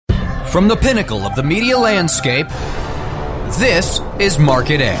From the pinnacle of the media landscape, this is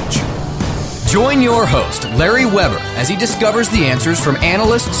Market Edge. Join your host, Larry Weber, as he discovers the answers from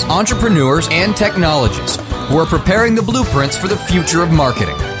analysts, entrepreneurs, and technologists who are preparing the blueprints for the future of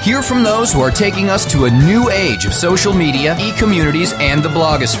marketing. Hear from those who are taking us to a new age of social media, e-communities, and the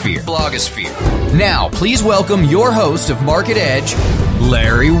blogosphere. Now, please welcome your host of Market Edge,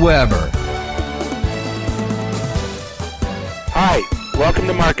 Larry Weber. Hi, welcome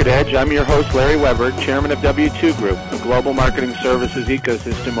to Market Edge. I'm your host, Larry Weber, chairman of W2 Group, a global marketing services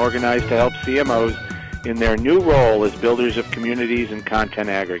ecosystem organized to help CMOs in their new role as builders of communities and content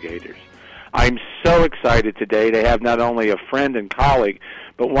aggregators. I'm so excited today to have not only a friend and colleague,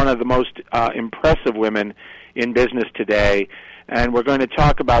 but one of the most impressive women in business today. And we're going to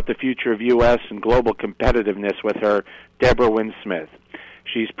talk about the future of U.S. and global competitiveness with her, Deborah Wynn-Smith.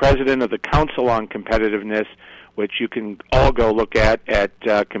 She's president of the Council on Competitiveness, which you can all go look at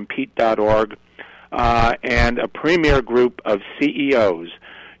compete.org, and a premier group of CEOs,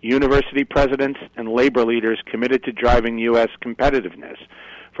 university presidents, and labor leaders committed to driving U.S. competitiveness.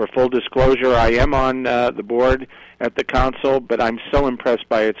 For full disclosure, I am on the board at the Council, but I'm so impressed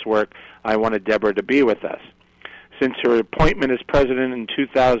by its work, I wanted Deborah to be with us. Since her appointment as president in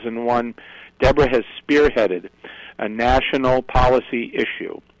 2001, Deborah has spearheaded a national policy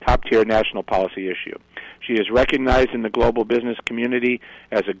issue, top-tier national policy issue. She is recognized in the global business community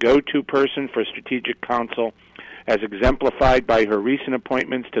as a go-to person for strategic counsel, as exemplified by her recent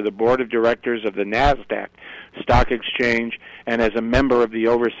appointments to the board of directors of the NASDAQ Stock Exchange and as a member of the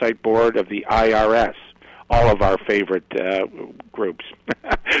oversight board of the IRS, all of our favorite groups.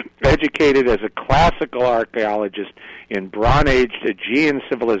 Educated as a classical archaeologist in Bronze Age Aegean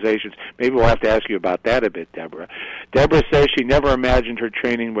civilizations. Maybe we'll have to ask you about that a bit, Deborah. Deborah says she never imagined her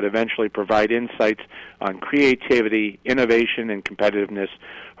training would eventually provide insights on creativity, innovation, and competitiveness.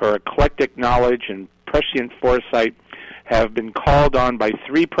 Her eclectic knowledge and prescient foresight have been called on by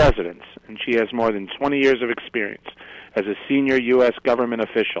 3 presidents, and she has more than 20 years of experience as a senior U.S. government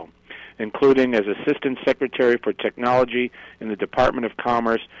official, including as Assistant Secretary for Technology in the Department of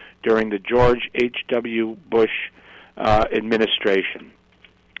Commerce during the George H.W. Bush administration.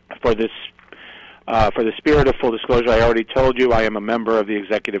 For the spirit of full disclosure, I already told you I am a member of the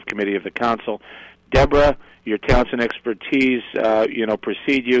Executive Committee of the Council. Deborah, your talents and expertise,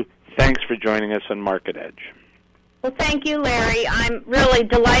 precede you. Thanks for joining us on Market Edge. Well, thank you, Larry. I'm really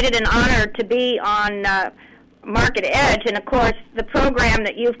delighted and honored to be on Market Edge, and of course the program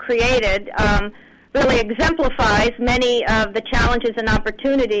that you've created really exemplifies many of the challenges and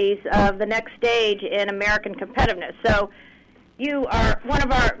opportunities of the next stage in American competitiveness. So you are one of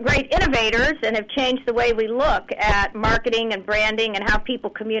our great innovators and have changed the way we look at marketing and branding and how people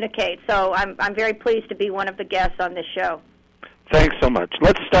communicate. So I'm very pleased to be one of the guests on this show. Thanks so much.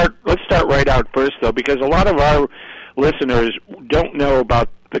 Let's start right out first, though, because a lot of our listeners don't know about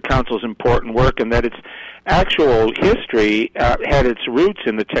the Council's important work and that its actual history had its roots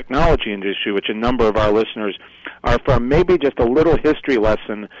in the technology industry, which a number of our listeners are from. Maybe just a little history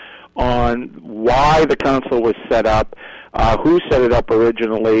lesson on why the Council was set up, who set it up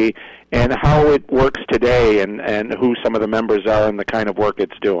originally, and how it works today, and who some of the members are and the kind of work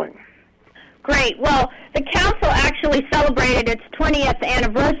it's doing. Great. Well, the Council actually celebrated its 20th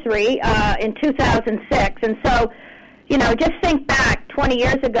anniversary in 2006, and so just think back 20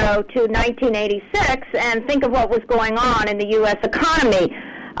 years ago to 1986 and think of what was going on in the U.S. economy.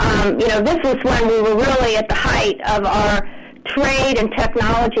 This was when we were really at the height of our trade and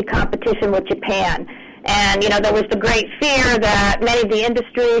technology competition with Japan. And, there was the great fear that many of the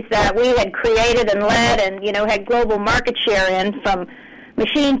industries that we had created and led and, had global market share in, from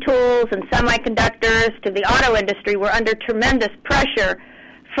machine tools and semiconductors to the auto industry, were under tremendous pressure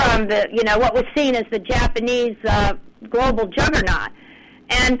from the, what was seen as the Japanese global juggernaut.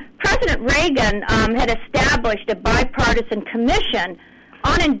 And President Reagan had established a bipartisan commission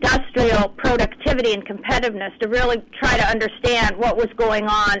on industrial productivity and competitiveness to really try to understand what was going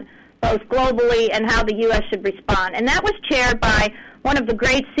on both globally and how the U.S. should respond. And that was chaired by one of the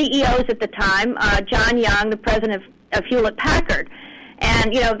great CEOs at the time, John Young, the president of Hewlett-Packard.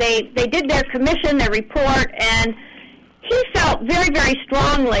 And, they did their commission, their report, and he felt very, very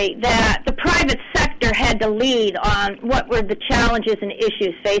strongly that the private sector had to lead on what were the challenges and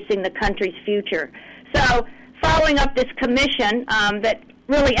issues facing the country's future. So following up this commission that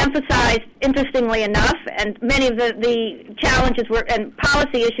really emphasized, interestingly enough, and many of the challenges were and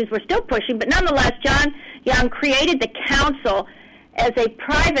policy issues were still pushing, but nonetheless, John Young created the Council as a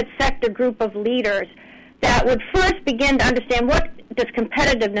private sector group of leaders that would first begin to understand what does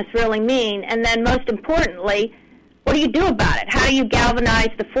competitiveness really mean, and then most importantly, what do you do about it? How do you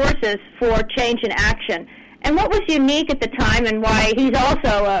galvanize the forces for change and action? And what was unique at the time, and why he's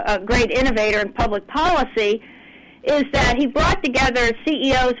also a great innovator in public policy, is that he brought together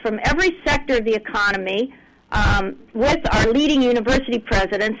CEOs from every sector of the economy with our leading university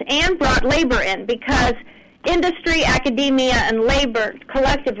presidents, and brought labor in, because industry, academia, and labor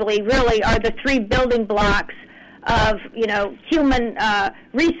collectively really are the three building blocks of, human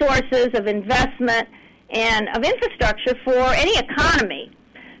resources, of investment, and of infrastructure for any economy.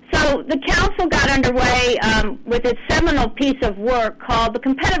 So the council got underway with its seminal piece of work called the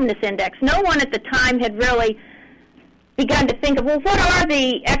Competitiveness Index. No one at the time had really begun to think of, well, what are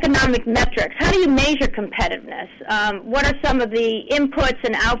the economic metrics? How do you measure competitiveness? What are some of the inputs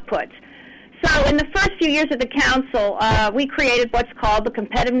and outputs? So in the first few years of the council, we created what's called the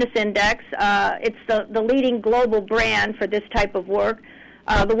Competitiveness Index. It's the leading global brand for this type of work.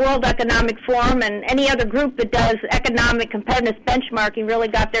 The World Economic Forum and any other group that does economic competitiveness benchmarking really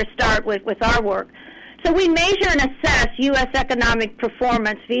got their start with our work. So we measure and assess U.S. economic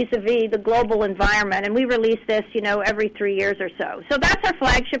performance vis-a-vis the global environment, and we release this, every 3 years or so. So that's our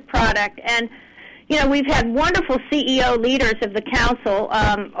flagship product, and we've had wonderful CEO leaders of the council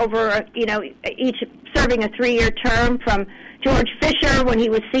over, each serving a 3-year term, from George Fisher when he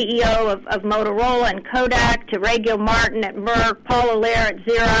was CEO of Motorola and Kodak, to Ray Gilmartin at Merck, Paul Allaire at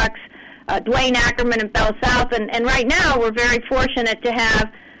Xerox, Dwayne Ackerman at Bell South, and right now we're very fortunate to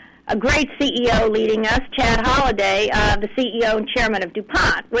have a great CEO leading us, Chad Holliday, the CEO and chairman of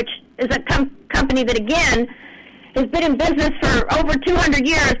DuPont, which is a company that, again, has been in business for over 200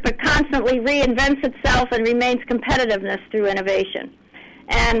 years, but constantly reinvents itself and remains competitiveness through innovation.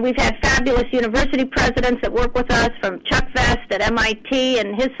 And we've had fabulous university presidents that work with us, from Chuck Vest at MIT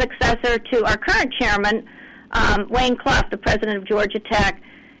and his successor to our current chairman, Wayne Clough, the president of Georgia Tech.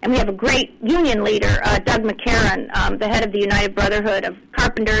 And we have a great union leader, Doug McCarran, the head of the United Brotherhood of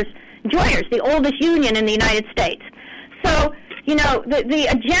Carpenters and Joiners, the oldest union in the United States. So, the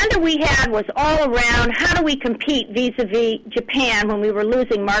agenda we had was all around how do we compete vis-a-vis Japan when we were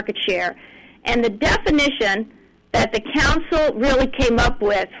losing market share. And the definition that the council really came up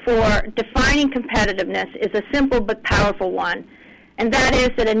with for defining competitiveness is a simple but powerful one. And that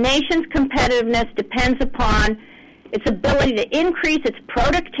is that a nation's competitiveness depends upon its ability to increase its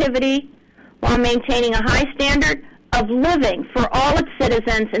productivity while maintaining a high standard of living for all its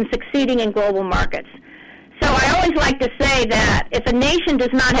citizens and succeeding in global markets. So I always like to say that if a nation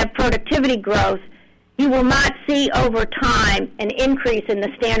does not have productivity growth, you will not see over time an increase in the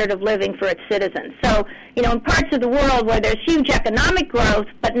standard of living for its citizens. So, in parts of the world where there's huge economic growth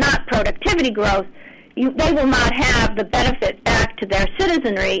but not productivity growth, they will not have the benefit back to their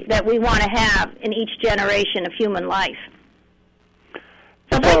citizenry that we want to have in each generation of human life.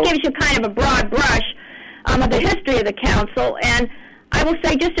 So that gives you kind of a broad brush of the history of the council. And I will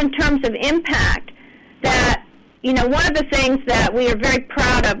say, just in terms of impact, that, one of the things that we are very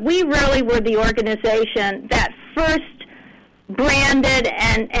proud of, we really were the organization that first branded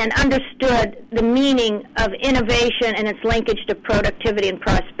and understood the meaning of innovation and its linkage to productivity and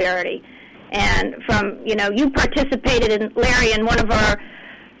prosperity. And from, you participated in, Larry, in one of our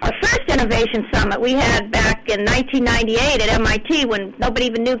first innovation summit we had back in 1998 at MIT, when nobody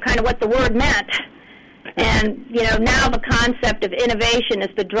even knew kind of what the word meant. And, now the concept of innovation as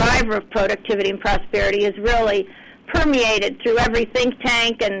the driver of productivity and prosperity is really permeated through every think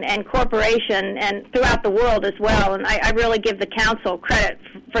tank and corporation and throughout the world as well. And I really give the council credit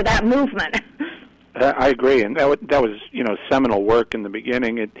for that movement. I agree, and that was seminal work in the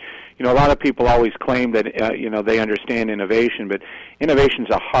beginning. A lot of people always claim that they understand innovation, but innovation's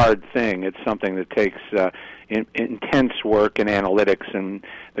a hard thing. It's something that takes intense work and analytics, and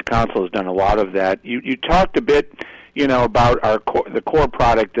the council has done a lot of that. You talked a bit, about the core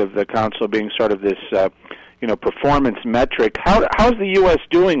product of the council being sort of this, performance metric. How's the U.S.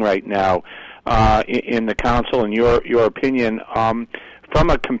 doing right now in the council, in your opinion? From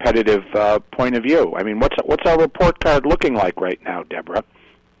a competitive point of view, I mean, what's our report card looking like right now, Deborah?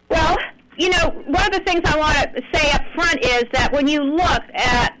 Well, one of the things I want to say up front is that when you look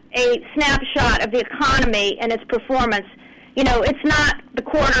at a snapshot of the economy and its performance, it's not the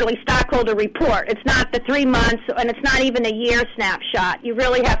quarterly stockholder report. It's not the 3 months, and it's not even a year snapshot. You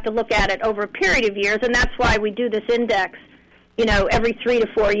really have to look at it over a period of years, and that's why we do this index, every 3 to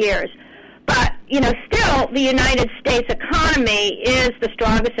 4 years. But, still, the United States economy is the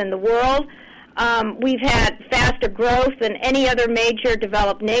strongest in the world. We've had faster growth than any other major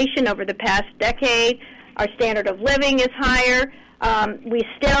developed nation over the past decade. Our standard of living is higher. We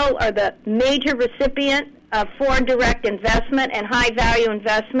still are the major recipient of foreign direct investment and high-value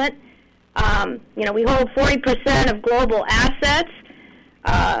investment. We hold 40% of global assets.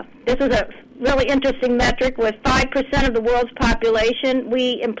 This is a really interesting metric. With 5% of the world's population,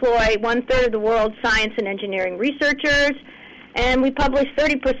 we employ 1/3 of the world's science and engineering researchers, and we publish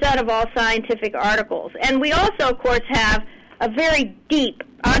 30% of all scientific articles. And we also, of course, have a very deep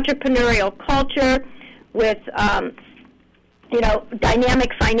entrepreneurial culture with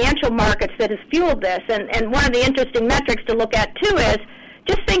dynamic financial markets that has fueled this. And one of the interesting metrics to look at, too, is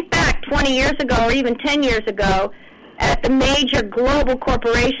just think back 20 years ago or even 10 years ago at the major global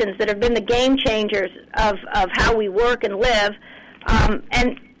corporations that have been the game changers of how we work and live.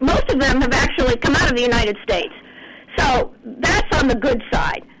 And most of them have actually come out of the United States. So that's on the good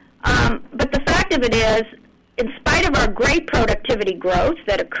side. But the fact of it is, in spite of our great productivity growth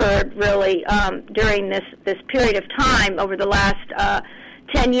that occurred really during this period of time over the last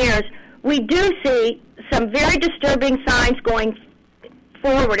 10 years, we do see some very disturbing signs going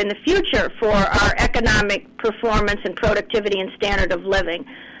forward in the future for our economic performance and productivity and standard of living.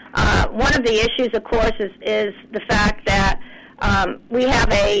 One of the issues, of course, is the fact that we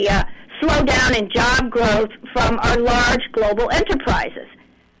have a slowdown in job growth from our large global enterprises.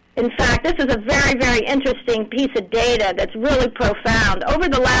 In fact, this is a very, very interesting piece of data that's really profound. Over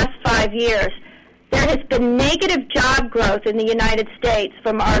the last 5 years, there has been negative job growth in the United States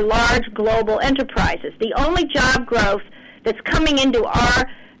from our large global enterprises. The only job growth that's coming into our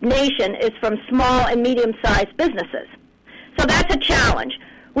nation is from small and medium-sized businesses. So that's a challenge.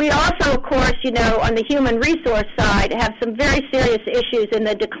 We also, of course, on the human resource side, have some very serious issues in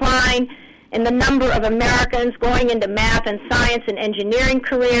the decline in the number of Americans going into math and science and engineering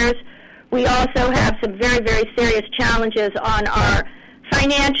careers. We also have some very, very serious challenges on our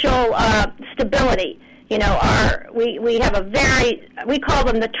financial stability. We have we call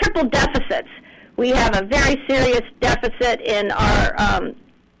them the triple deficits. We have a very serious deficit in our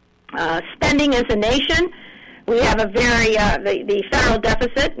spending as a nation. We have a very, the federal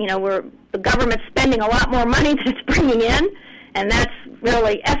deficit, the government's spending a lot more money than it's bringing in, and that's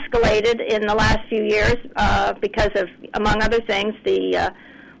really escalated in the last few years because of, among other things, the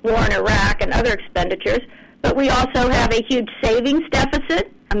war in Iraq and other expenditures. But we also have a huge savings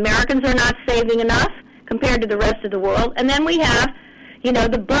deficit. Americans are not saving enough compared to the rest of the world. And then we have,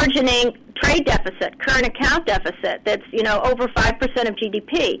 the burgeoning trade deficit, current account deficit that's, over 5% of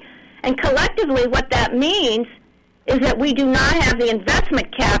GDP. And collectively what that means is that we do not have the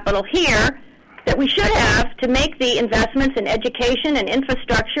investment capital here that we should have to make the investments in education and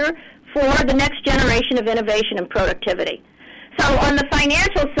infrastructure for the next generation of innovation and productivity. So on the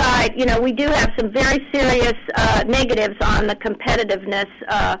financial side, we do have some very serious negatives on the competitiveness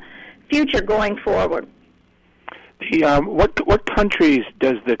future going forward. What countries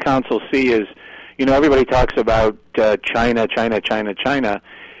does the Council see as, everybody talks about China.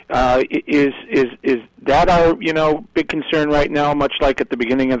 Is that our, big concern right now, much like at the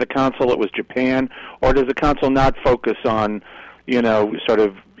beginning of the Council it was Japan, or does the Council not focus on, sort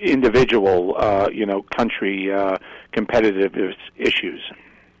of individual, country competitive issues?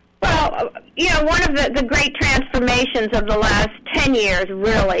 Well, one of the great transformations of the last 10 years,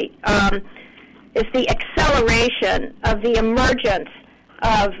 really, is the acceleration of the emergence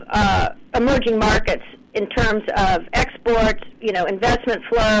of emerging markets in terms of exports, investment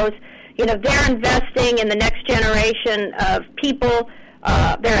flows. They're investing in the next generation of people.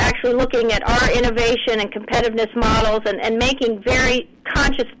 They're actually looking at our innovation and competitiveness models and making very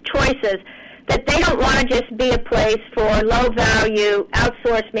conscious choices that they don't want to just be a place for low-value,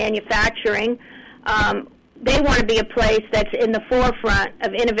 outsourced manufacturing. They want to be a place that's in the forefront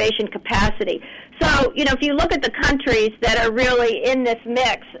of innovation capacity. So, if you look at the countries that are really in this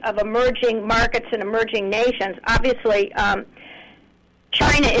mix of emerging markets and emerging nations, obviously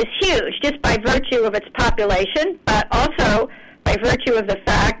China is huge just by virtue of its population, but also by virtue of the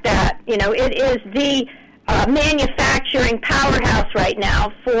fact that, it is the manufacturing powerhouse right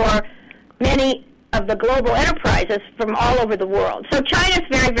now for many of the global enterprises from all over the world. So China's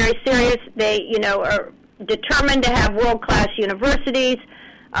very, very serious. They, are determined to have world-class universities.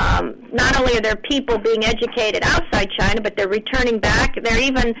 Not only are there people being educated outside China, but they're returning back. They're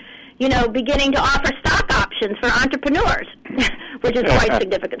even, beginning to offer stock options for entrepreneurs, which is quite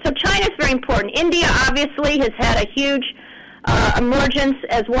significant. So China's very important. India, obviously, has had a huge emergence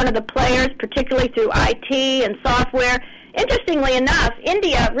as one of the players, particularly through IT and software. Interestingly enough,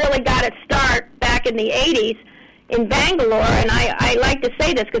 India really got its start back in the 80s in Bangalore, and I like to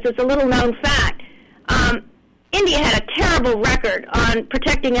say this because it's a little-known fact. India had a terrible record on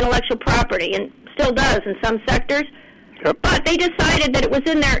protecting intellectual property, and still does in some sectors. Yep. But they decided that it was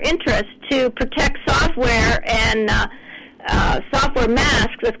in their interest to protect software and software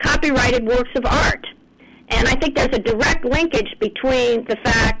masks as copyrighted works of art. And I think there's a direct linkage between the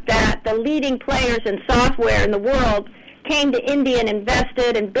fact that the leading players in software in the world came to India and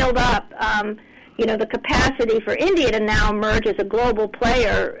invested and built up, the capacity for India to now emerge as a global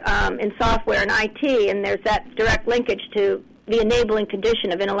player in software and IT. And there's that direct linkage to the enabling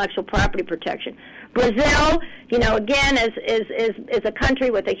condition of intellectual property protection. Brazil, again, is a country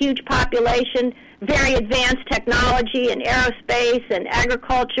with a huge population, very advanced technology in aerospace and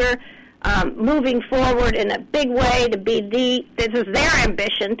agriculture, moving forward in a big way to be this is their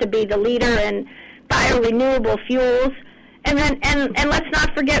ambition, to be the leader in biorenewable fuels. And let's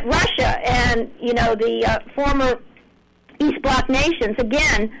not forget Russia and, the former East Bloc nations,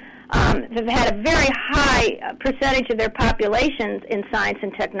 again, have had a very high percentage of their populations in science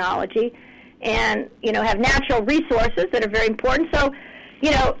and technology and, have natural resources that are very important. So,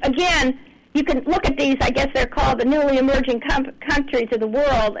 again, you can look at these, I guess they're called the newly emerging countries of the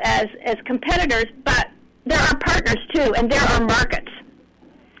world as competitors, but there are partners too, and there are markets.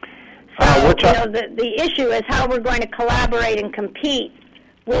 So, the issue is how we're going to collaborate and compete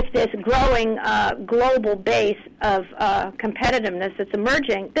with this growing global base of competitiveness that's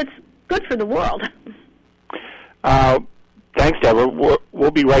emerging that's good for the world. Thanks, Deborah.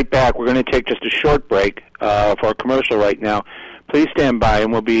 We'll be right back. We're going to take just a short break for a commercial right now. Please stand by,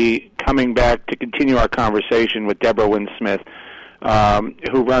 and we'll be coming back to continue our conversation with Deborah Wynn-Smith,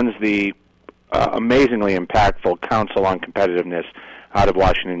 who runs the amazingly impactful Council on Competitiveness out of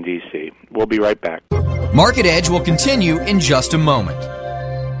Washington, D.C. We'll be right back. Market Edge will continue in just a moment.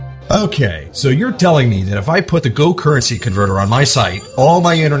 Okay, so you're telling me that if I put the Go Currency converter on my site, all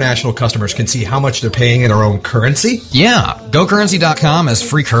my international customers can see how much they're paying in their own currency? Yeah, GoCurrency.com has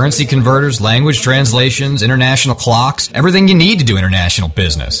free currency converters, language translations, international clocks, everything you need to do international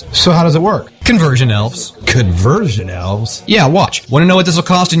business. So how does it work? Conversion elves. Conversion elves? Yeah, watch. Want to know what this will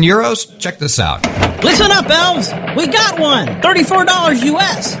cost in euros? Check this out. Listen up, elves. We got one. $34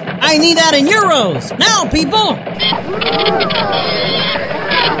 US. I need that in euros. Now, people.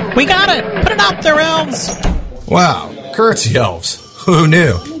 We got it. Put it up there, elves. Wow, currency elves. Who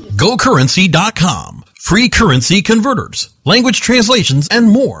knew? GoCurrency.com. Free currency converters, language translations, and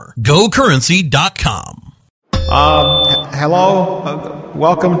more. GoCurrency.com. Hello?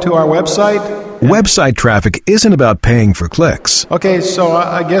 Welcome to our website. Website traffic isn't about paying for clicks. Okay, so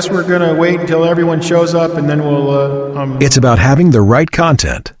I guess we're going to wait until everyone shows up and then we'll... It's about having the right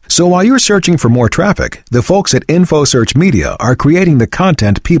content. So while you're searching for more traffic, the folks at InfoSearch Media are creating the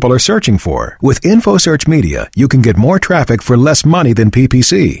content people are searching for. With InfoSearch Media, you can get more traffic for less money than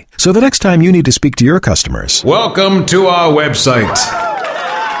PPC. So the next time you need to speak to your customers... Welcome to our website.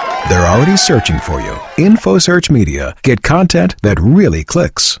 They're already searching for you. InfoSearch Media. Get content that really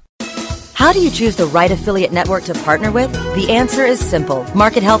clicks. How do you choose the right affiliate network to partner with? The answer is simple.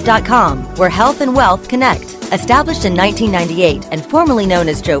 MarketHealth.com, where health and wealth connect. Established in 1998 and formerly known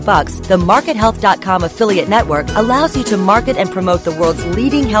as Joe Bucks, the MarketHealth.com affiliate network allows you to market and promote the world's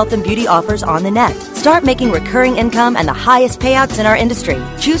leading health and beauty offers on the net. Start making recurring income and the highest payouts in our industry.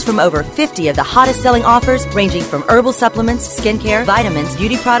 Choose from over 50 of the hottest selling offers, ranging from herbal supplements, skincare, vitamins,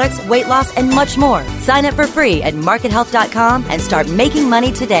 beauty products, weight loss, and much more. Sign up for free at MarketHealth.com and start making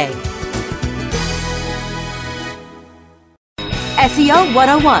money today. SEO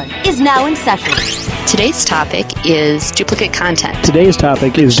 101 is now in session. Today's topic is duplicate content. Today's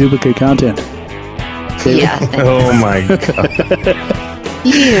topic is duplicate content. Yeah. Oh my God.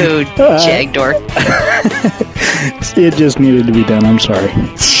 You jagdor. It just needed to be done. I'm sorry.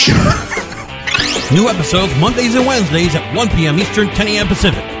 New episodes Mondays and Wednesdays at 1 p.m. Eastern, 10 a.m.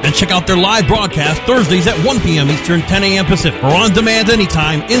 Pacific. And check out their live broadcast Thursdays at 1 p.m. Eastern, 10 a.m. Pacific. Or on demand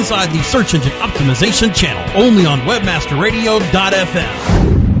anytime inside the Search Engine Optimization channel. Only on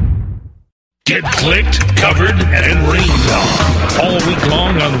WebmasterRadio.fm. Get clicked, covered, and rained on all week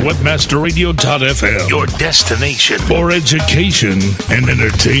long on WebmasterRadio.fm. Your destination for education and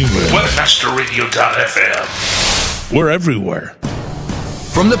entertainment. WebmasterRadio.fm. We're everywhere.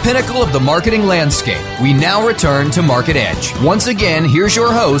 From the pinnacle of the marketing landscape, we now return to Market Edge. Once again, here's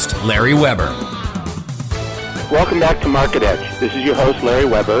your host, Larry Weber. Welcome back to Market Edge. This is your host, Larry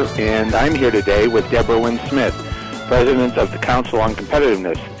Weber, and I'm here today with Deborah Wynn-Smith, President of the Council on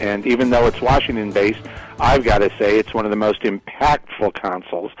Competitiveness. And even though it's Washington-based, I've got to say it's one of the most impactful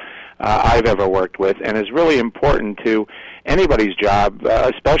councils I've ever worked with, and is really important to anybody's job,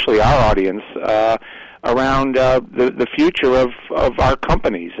 especially our audience, around the future of our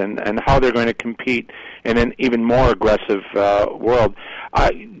companies and how they're going to compete in an even more aggressive world.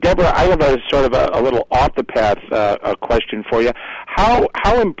 Deborah, I have a sort of a little off-the-path question for you.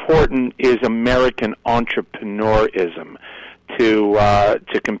 How important is American entrepreneurism to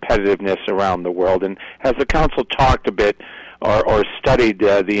competitiveness around the world? And has the Council talked a bit or studied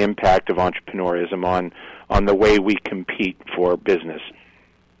the impact of entrepreneurism on the way we compete for business?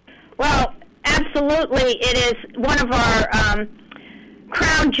 Well, absolutely. It is one of our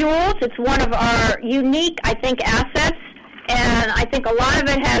crown jewels. It's one of our unique, I think, assets. And I think a lot of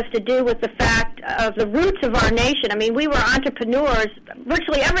it has to do with the fact of the roots of our nation. I mean, we were entrepreneurs.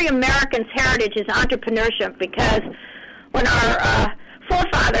 Virtually every American's heritage is entrepreneurship, because when our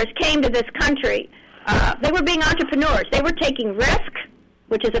forefathers came to this country, they were being entrepreneurs. They were taking risk,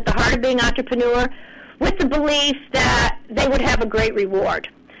 which is at the heart of being entrepreneur, with the belief that they would have a great reward.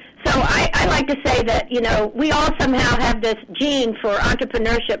 So I like to say that, you know, we all somehow have this gene for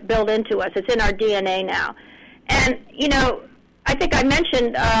entrepreneurship built into us. It's in our DNA now. And, you know, I think I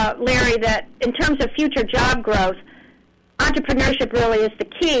mentioned, Larry, that in terms of future job growth, entrepreneurship really is the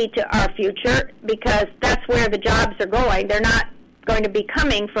key to our future, because that's where the jobs are going. They're not going to be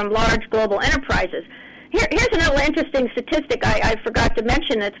coming from large global enterprises. Here's another interesting statistic I forgot to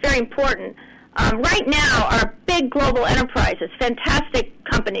mention that's very important. Right now, our big global enterprises, fantastic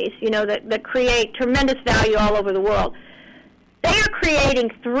companies, you know, that create tremendous value all over the world, they are creating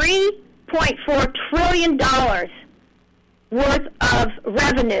 $3.4 trillion worth of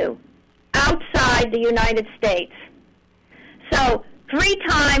revenue outside the United States. So 3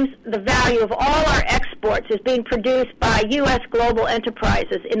 times the value of all our exports is being produced by U.S. global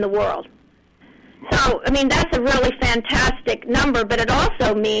enterprises in the world. So, I mean, that's a really fantastic number, but it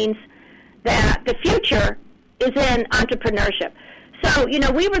also means that the future is in entrepreneurship. So, you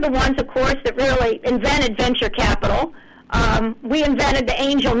know, we were the ones, of course, that really invented venture capital. We invented the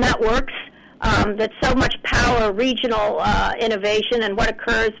angel networks that so much power regional innovation and what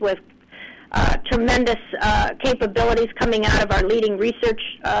occurs with tremendous capabilities coming out of our leading research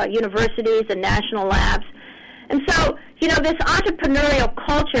universities and national labs. And so, you know, this entrepreneurial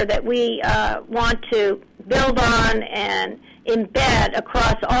culture that we want to build on and embed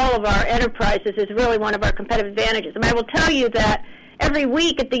across all of our enterprises is really one of our competitive advantages. And I will tell you that every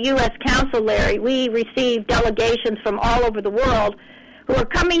week at the U.S. Council, Larry, we receive delegations from all over the world who are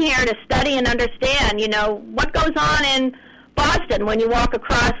coming here to study and understand, you know, what goes on in Boston when you walk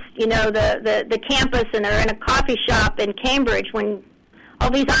across, you know, the campus and are in a coffee shop in Cambridge when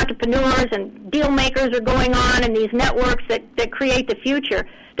all these entrepreneurs and deal makers are going on and these networks that create the future.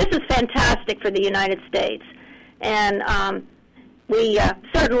 This is fantastic for the United States. And we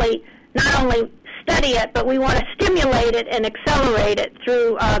certainly not only study it, but we want to stimulate it and accelerate it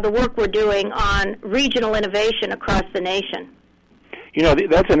through the work we're doing on regional innovation across the nation. You know,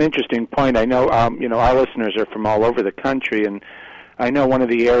 that's an interesting point. I know, you know, our listeners are from all over the country, and I know one of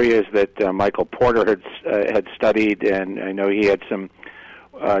the areas that Michael Porter had studied, and I know he had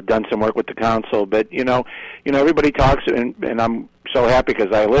done some work with the council. But you know, everybody talks, and I'm so happy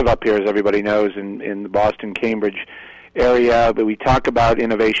because I live up here, as everybody knows, in the Boston, Cambridge area. But we talk about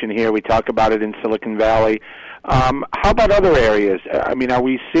innovation here. We talk about it in Silicon Valley. How about other areas? I mean, are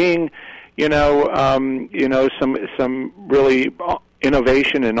we seeing, some really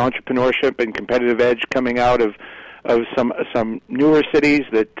innovation and entrepreneurship and competitive edge coming out of some newer cities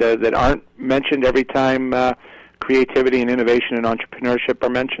that aren't mentioned every time creativity and innovation and entrepreneurship are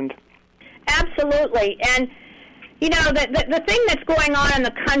mentioned? Absolutely. And, you know, the thing that's going on in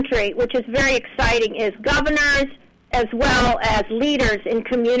the country, which is very exciting, is governors as well as leaders in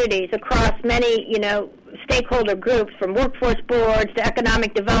communities across many, you know, stakeholder groups, from workforce boards to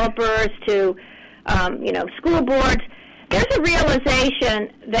economic developers to, school boards. There's a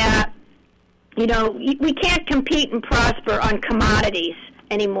realization that, you know, we can't compete and prosper on commodities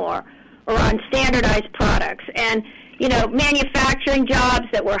anymore or on standardized products. And, you know, manufacturing jobs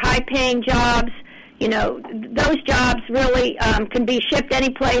that were high-paying jobs, you know, those jobs really can be shipped any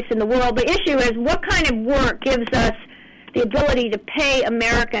place in the world. The issue is what kind of work gives us the ability to pay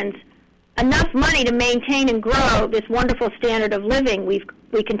Americans enough money to maintain and grow this wonderful standard of living we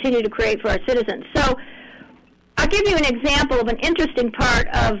continue to create for our citizens. So I'll give you an example of an interesting part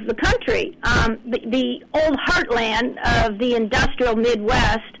of the country. The old heartland of the industrial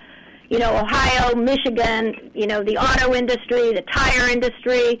Midwest, you know, Ohio, Michigan, you know, the auto industry, the tire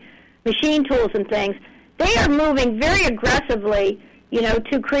industry, machine tools and things, they are moving very aggressively, you know,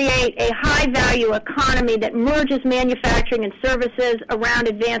 to create a high-value economy that merges manufacturing and services around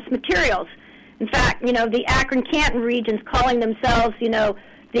advanced materials. In fact, you know, the Akron-Canton region's calling themselves, you know,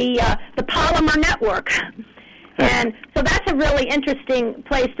 the polymer network. And so that's a really interesting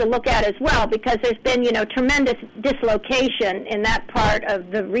place to look at as well, because there's been, tremendous dislocation in that part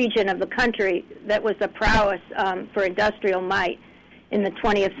of the region of the country that was the prowess for industrial might in the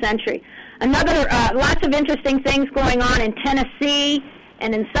 20th century. Lots of interesting things going on in Tennessee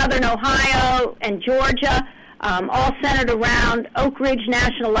and in southern Ohio and Georgia, all centered around Oak Ridge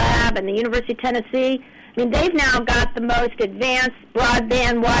National Lab and the University of Tennessee. I mean, they've now got the most advanced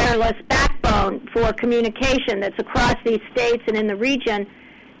broadband wireless backbone for communication that's across these states and in the region,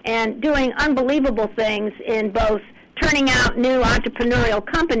 and doing unbelievable things in both turning out new entrepreneurial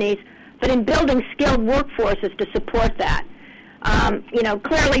companies, but in building skilled workforces to support that.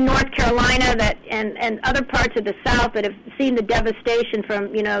 Clearly North Carolina and other parts of the South that have seen the devastation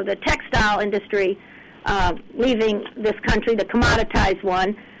from, the textile industry leaving this country, the commoditized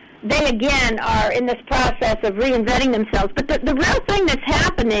one, they again are in this process of reinventing themselves. But the real thing that's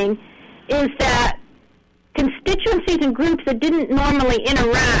happening is that constituencies and groups that didn't normally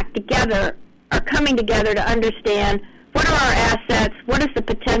interact together are coming together to understand what are our assets, what is the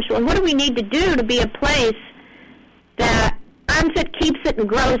potential, and what do we need to do to be a place that arms it, keeps it, and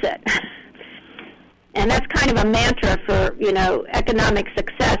grows it. And that's kind of a mantra for, economic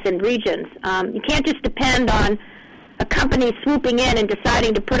success in regions. You can't just depend on a company swooping in and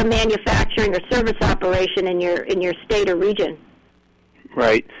deciding to put a manufacturing or service operation in your state or region.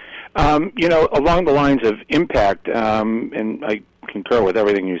 Right. Along the lines of impact, and I concur with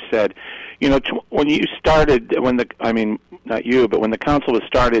everything you said. When you started, not you, but when the council was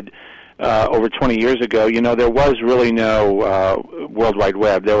started over 20 years ago, there was really no World Wide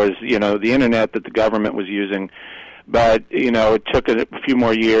Web. There was, the Internet that the government was using, but, it took a few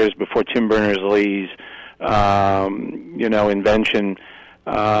more years before Tim Berners-Lee's, invention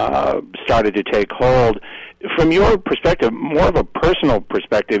started to take hold. From your perspective, more of a personal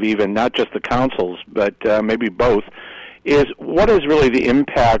perspective even, not just the council's, but maybe both, is what is really the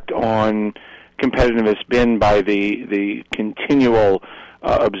impact on competitiveness been by the continual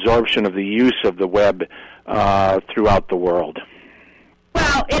absorption of the use of the web throughout the world?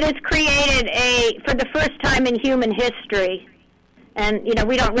 Well, it has created for the first time in human history, and,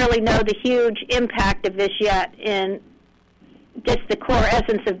 we don't really know the huge impact of this yet in just the core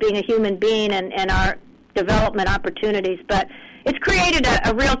essence of being a human being and our development opportunities, but it's created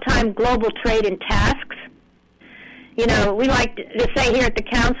a real-time global trade in tasks. We like to say here at the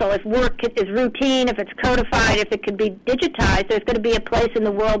council, if work is routine, if it's codified, if it could be digitized, there's going to be a place in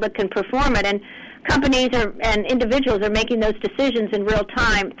the world that can perform it. And companies and individuals are making those decisions in real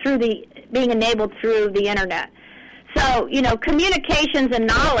time being enabled through the Internet. So, communications and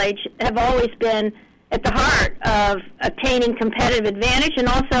knowledge have always been at the heart of attaining competitive advantage and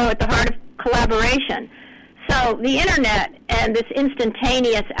also at the heart of collaboration. So the Internet and this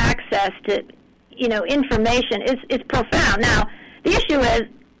instantaneous access to information is profound. Now, the issue is,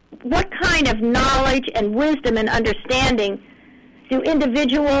 what kind of knowledge and wisdom and understanding do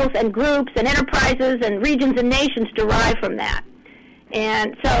individuals and groups and enterprises and regions and nations derive from that?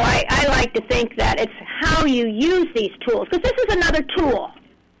 And so I like to think that it's how you use these tools, because this is another tool,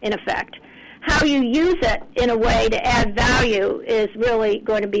 in effect. How you use it in a way to add value is really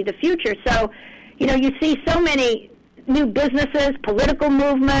going to be the future. So, you see so many new businesses, political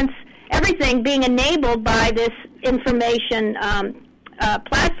movements, everything being enabled by this information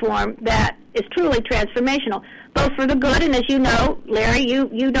platform that is truly transformational, both for the good and, as you know, Larry,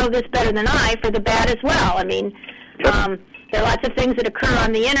 you know this better than I, for the bad as well. I mean, there are lots of things that occur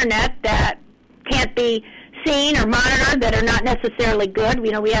on the Internet that can't be seen or monitored, that are not necessarily good. We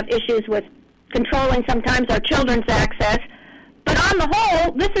have issues with controlling sometimes our children's access. But on the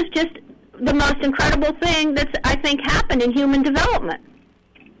whole, this is just the most incredible thing that's, I think, happened in human development.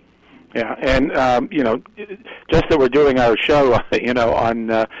 Yeah, and just that we're doing our show, on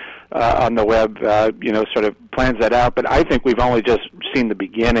the web, sort of plans that out. But I think we've only just seen the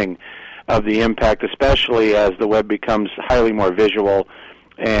beginning of the impact, especially as the web becomes highly more visual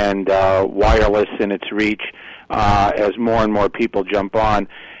and wireless in its reach, as more and more people jump on.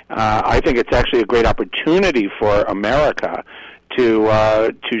 I think it's actually a great opportunity for America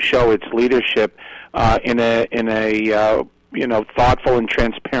to show its leadership in a thoughtful and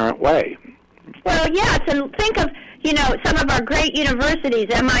transparent way. Well, yes, and think of, some of our great universities,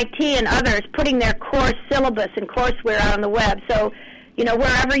 MIT and others, putting their course syllabus and courseware out on the web. So,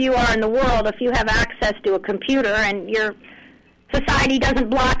 wherever you are in the world, if you have access to a computer and your society doesn't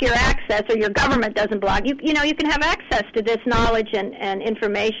block your access, or your government doesn't block, you can have access to this knowledge and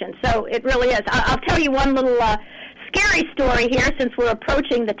information. So it really is. I'll tell you one little scary story here, since we're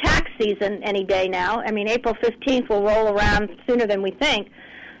approaching the tax season any day now. I mean, April 15th will roll around sooner than we think.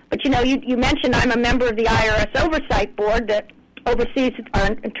 But, you mentioned I'm a member of the IRS Oversight Board that oversees our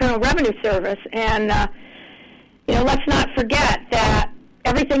Internal Revenue Service. And, let's not forget that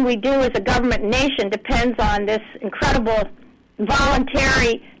everything we do as a government nation depends on this incredible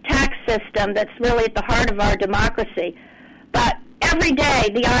voluntary tax system that's really at the heart of our democracy. But every day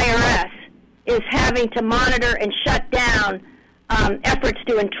the IRS is having to monitor and shut down efforts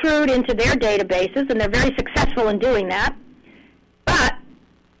to intrude into their databases, and they're very successful in doing that. But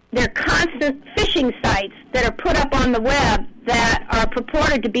there are constant phishing sites that are put up on the web that are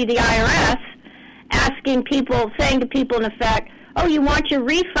purported to be the IRS, saying to people in effect, "Oh, you want your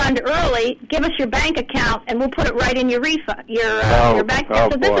refund early? Give us your bank account, and we'll put it right in your refund, your bank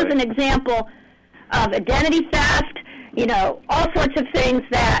account." So this is an example of identity theft. All sorts of things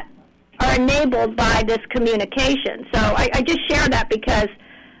that are enabled by this communication. So I just share that because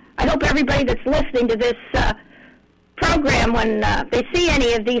I hope everybody that's listening to this program, when they see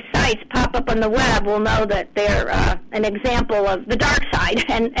any of these sites pop up on the web, will know that they're an example of the dark side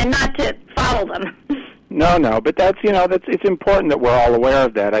and not to follow them. No, but it's important that we're all aware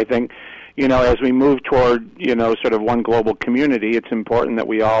of that. I think, as we move toward, sort of one global community, it's important that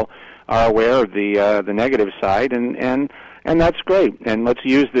we all are aware of the negative side, and that's great. And let's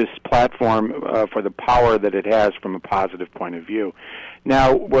use this platform for the power that it has from a positive point of view.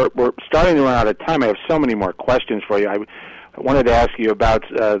 Now, we're starting to run out of time. I have so many more questions for you. I wanted to ask you about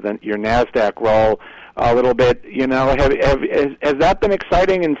your NASDAQ role a little bit. Has that been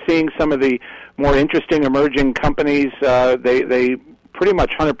exciting in seeing some of the more interesting emerging companies? They pretty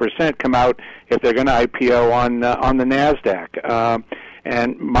much 100% come out if they're going to IPO on the NASDAQ.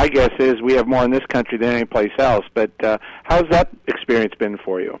 And my guess is we have more in this country than any place else. But how's that experience been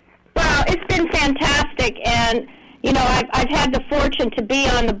for you? Well, it's been fantastic, and I've had the fortune to be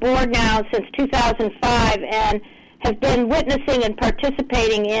on the board now since 2005, and have been witnessing and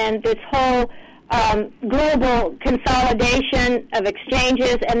participating in this whole global consolidation of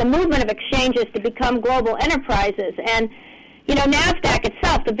exchanges and the movement of exchanges to become global enterprises. And NASDAQ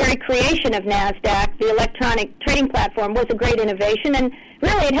itself, the very creation of NASDAQ, the electronic trading platform, was a great innovation, and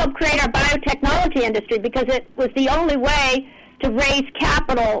really it helped create our biotechnology industry because it was the only way to raise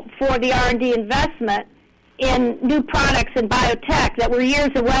capital for the R&D investment in new products in biotech that were years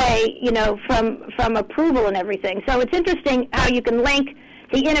away, from approval and everything. So it's interesting how you can link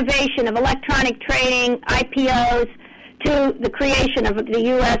the innovation of electronic trading, IPOs, to the creation of the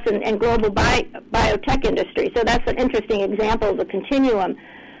U.S. and global biotech industry. So that's an interesting example of the continuum.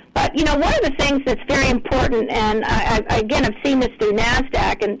 But, one of the things that's very important, and I've seen this through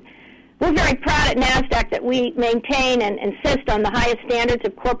NASDAQ, and we're very proud at NASDAQ that we maintain and insist on the highest standards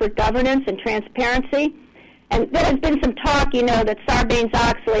of corporate governance and transparency. And there has been some talk, that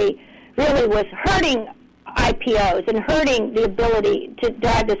Sarbanes-Oxley really was hurting IPOs and hurting the ability to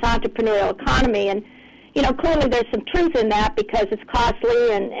drive this entrepreneurial economy. And clearly there's some truth in that because it's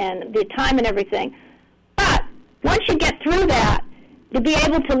costly and the time and everything. But once you get through that, to be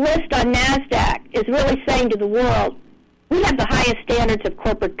able to list on NASDAQ is really saying to the world, we have the highest standards of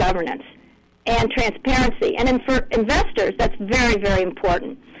corporate governance and transparency. And for investors, that's very, very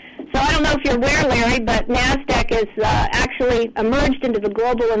important. So I don't know if you're aware, Larry, but NASDAQ has actually emerged into the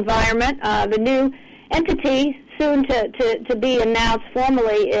global environment. The new entity soon to be announced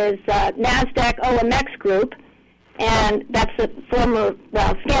formally is NASDAQ OMX Group, and that's the former,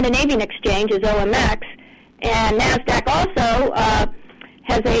 Scandinavian exchange is OMX, and NASDAQ also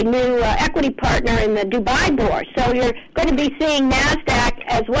has a new equity partner in the Dubai board. So you're going to be seeing NASDAQ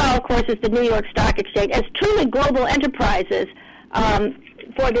as well, of course, as the New York Stock Exchange, as truly global enterprises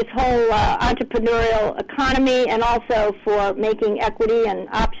for this whole entrepreneurial economy and also for making equity and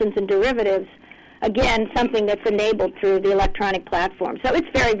options and derivatives, again, something that's enabled through the electronic platform. So it's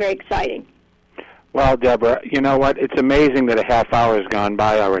very, very exciting. Well, Deborah, you know what? It's amazing that a half hour has gone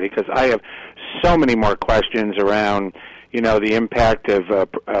by already because I have so many more questions around, the impact of a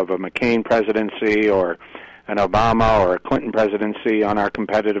McCain presidency or an Obama or a Clinton presidency on our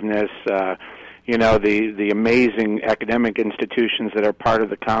competitiveness, the amazing academic institutions that are part of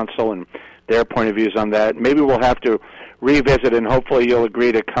the council and their point of views on that. Maybe we'll have to revisit, and hopefully you'll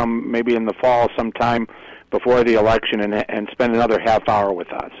agree to come maybe in the fall sometime before the election and spend another half hour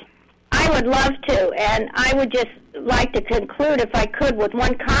with us. I would love to, and I would just like to conclude, if I could, with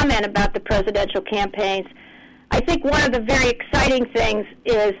one comment about the presidential campaigns. I think one of the very exciting things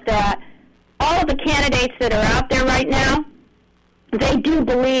is that all of the candidates that are out there right now, they do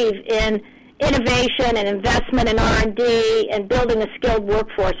believe in innovation and investment in R&D and building a skilled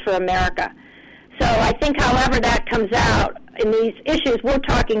workforce for America. So I think however that comes out in these issues we're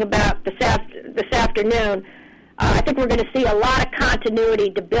talking about this afternoon, I think we're going to see a lot of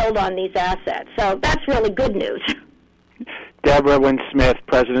continuity to build on these assets. So that's really good news. Deborah Wynn Smith,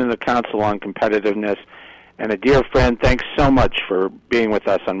 President of the Council on Competitiveness, and a dear friend, thanks so much for being with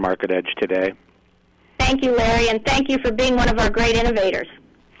us on Market Edge today. Thank you, Larry, and thank you for being one of our great innovators.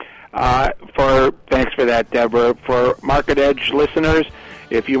 Thanks for that, Deborah. For Market Edge listeners,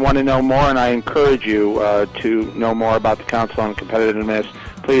 if you want to know more, and I encourage you to know more about the Council on Competitiveness,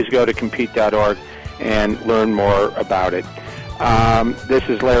 please go to compete.org and learn more about it. This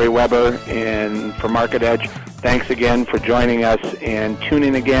is Larry Weber, and for Market Edge, thanks again for joining us, and tune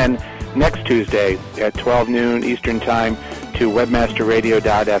in again next Tuesday at 12 noon Eastern Time to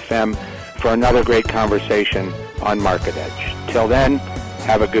webmasterradio.fm for another great conversation on Market Edge. Till then,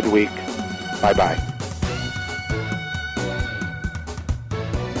 have a good week. Bye-bye.